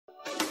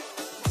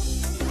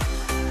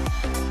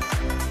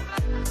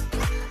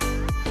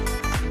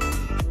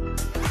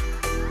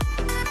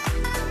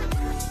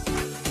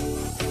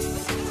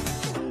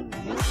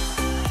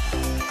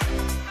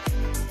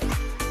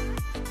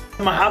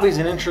My hobbies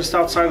and interests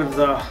outside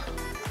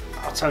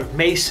of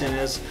Mason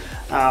is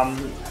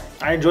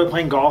I enjoy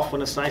playing golf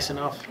when it's nice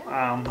enough.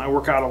 I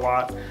work out a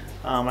lot.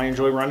 I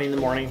enjoy running in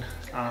the morning.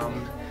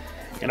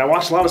 And I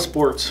watch a lot of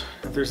sports.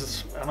 I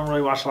don't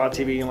really watch a lot of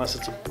TV unless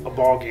it's a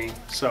ball game.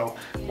 So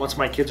once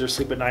my kids are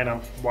asleep at night,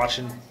 I'm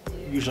watching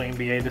usually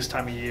NBA this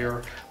time of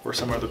year or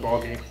some other ball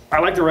game. I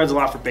like the Reds a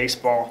lot for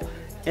baseball.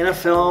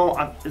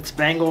 NFL, it's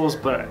Bengals,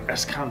 but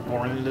it's kind of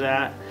boring into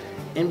that.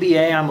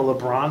 NBA, I'm a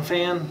LeBron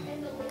fan.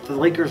 The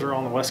Lakers are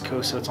on the West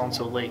Coast, so it's on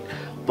so late.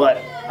 But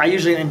I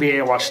usually in NBA,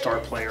 I watch star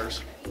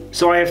players.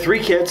 So I have 3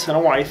 kids and a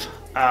wife.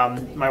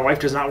 My wife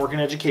does not work in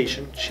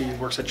education. She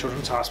works at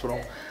Children's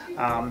Hospital.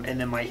 And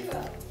then I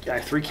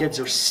have 3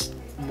 kids.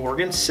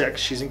 Morgan's 6,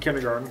 she's in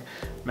kindergarten.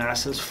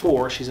 Madison's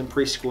 4, she's in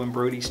preschool, and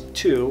Brody's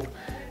 2.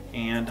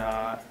 And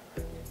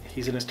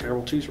he's in his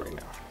terrible 2s right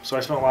now. So I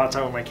spend a lot of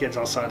time with my kids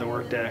outside the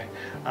workday,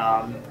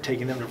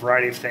 taking them to a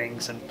variety of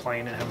things and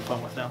playing and having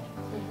fun with them.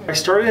 I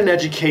started in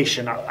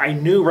education. I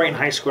knew right in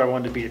high school I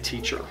wanted to be a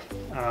teacher.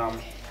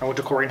 I went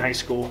to Corrigan High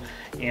School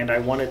and I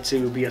wanted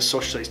to be a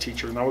social studies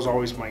teacher, and that was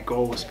always my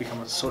goal, was to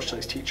become a social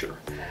studies teacher.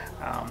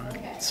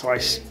 So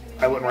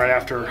I went right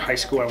after high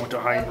school. I went to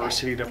Ohio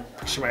University to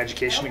pursue my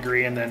education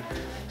degree and then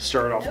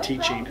started off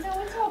teaching.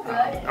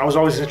 I was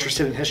always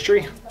interested in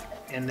history,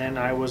 and then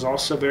I was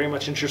also very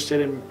much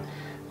interested in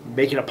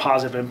making a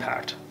positive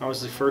impact. I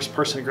was the first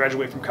person to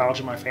graduate from college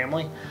in my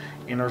family,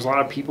 and there was a lot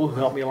of people who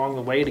helped me along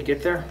the way to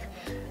get there.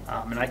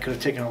 And I could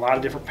have taken a lot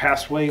of different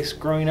pathways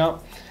growing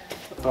up,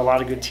 but a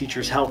lot of good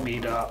teachers helped me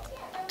to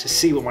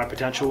see what my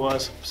potential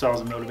was. So that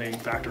was a motivating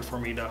factor for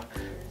me to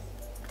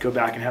go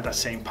back and have that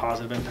same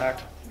positive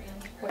impact.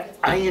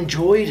 I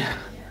enjoyed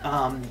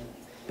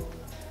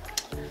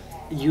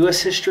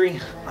U.S. history.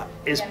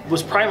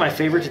 Was probably my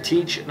favorite to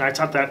teach, and I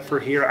taught that for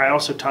here. I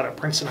also taught at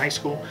Princeton High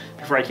School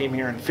before I came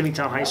here, and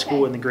Finneytown High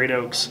School in the Great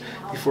Oaks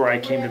before I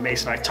came to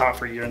Mason. I taught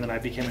for a year and then I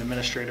became an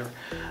administrator.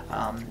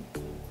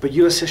 But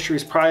U.S. history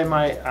is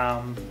probably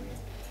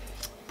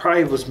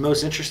probably was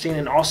most interesting,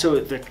 and also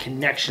the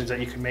connections that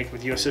you can make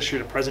with U.S. history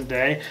to present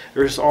day.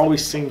 There's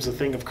always seems a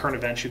thing of current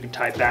events you can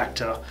tie back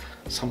to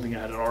something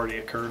that had already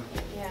occurred.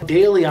 Yeah.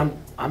 Daily,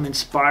 I'm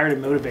inspired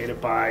and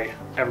motivated by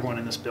everyone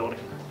in this building.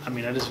 I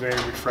mean, it is very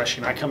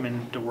refreshing. I come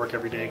in to work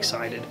every day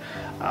excited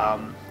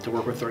to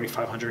work with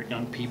 3,500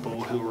 young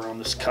people who are on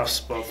this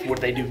cusp of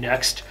what they do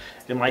next.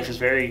 And life is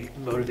very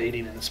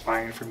motivating and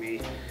inspiring for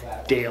me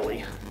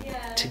daily.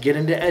 To get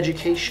into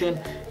education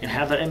and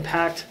have that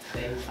impact,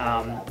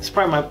 it's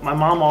probably my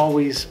mom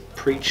always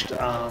preached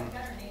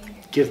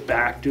give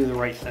back, do the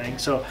right thing.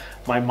 So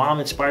my mom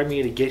inspired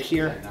me to get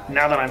here.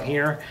 Now that I'm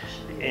here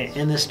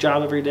in this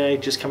job every day,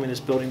 just coming to this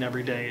building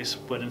every day is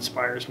what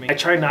inspires me. I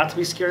try not to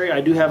be scary.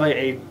 I do have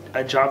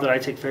a job that I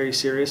take very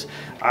serious.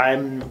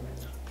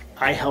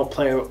 I help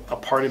play a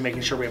part in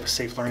making sure we have a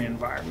safe learning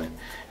environment.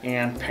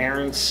 And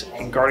parents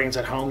and guardians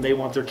at home, they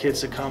want their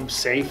kids to come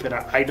safe, and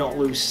I don't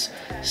lose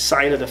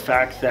sight of the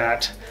fact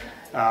that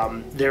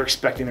they're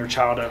expecting their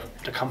child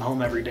to come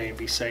home every day and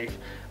be safe.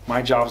 My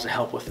job is to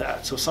help with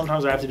that. So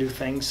sometimes I have to do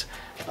things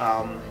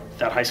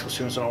that high school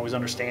students don't always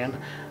understand,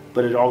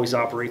 but it always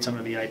operates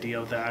under the idea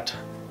of that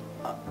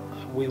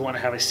we want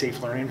to have a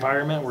safe learning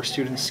environment where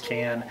students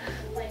can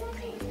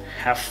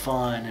have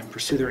fun and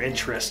pursue their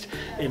interest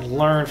and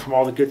learn from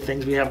all the good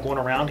things we have going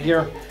around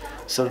here.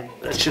 So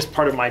that's just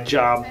part of my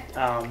job.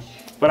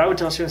 But I would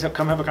tell students,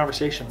 come have a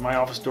conversation. My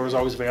office door is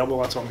always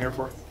available. That's what I'm here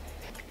for.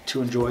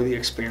 To enjoy the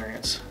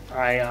experience.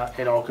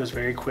 It all goes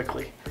very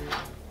quickly.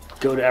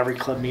 Go to every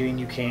club meeting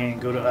you can,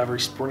 go to every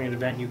sporting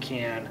event you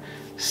can,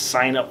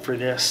 sign up for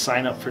this,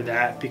 sign up for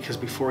that, because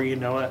before you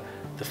know it,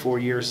 the 4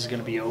 years is going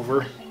to be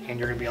over and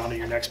you're going to be on to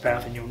your next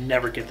path and you'll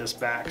never get this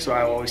back. So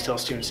I always tell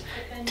students,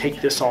 take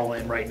this all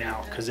in right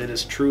now, because it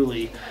is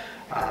truly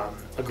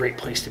a great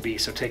place to be,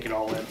 so take it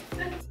all in.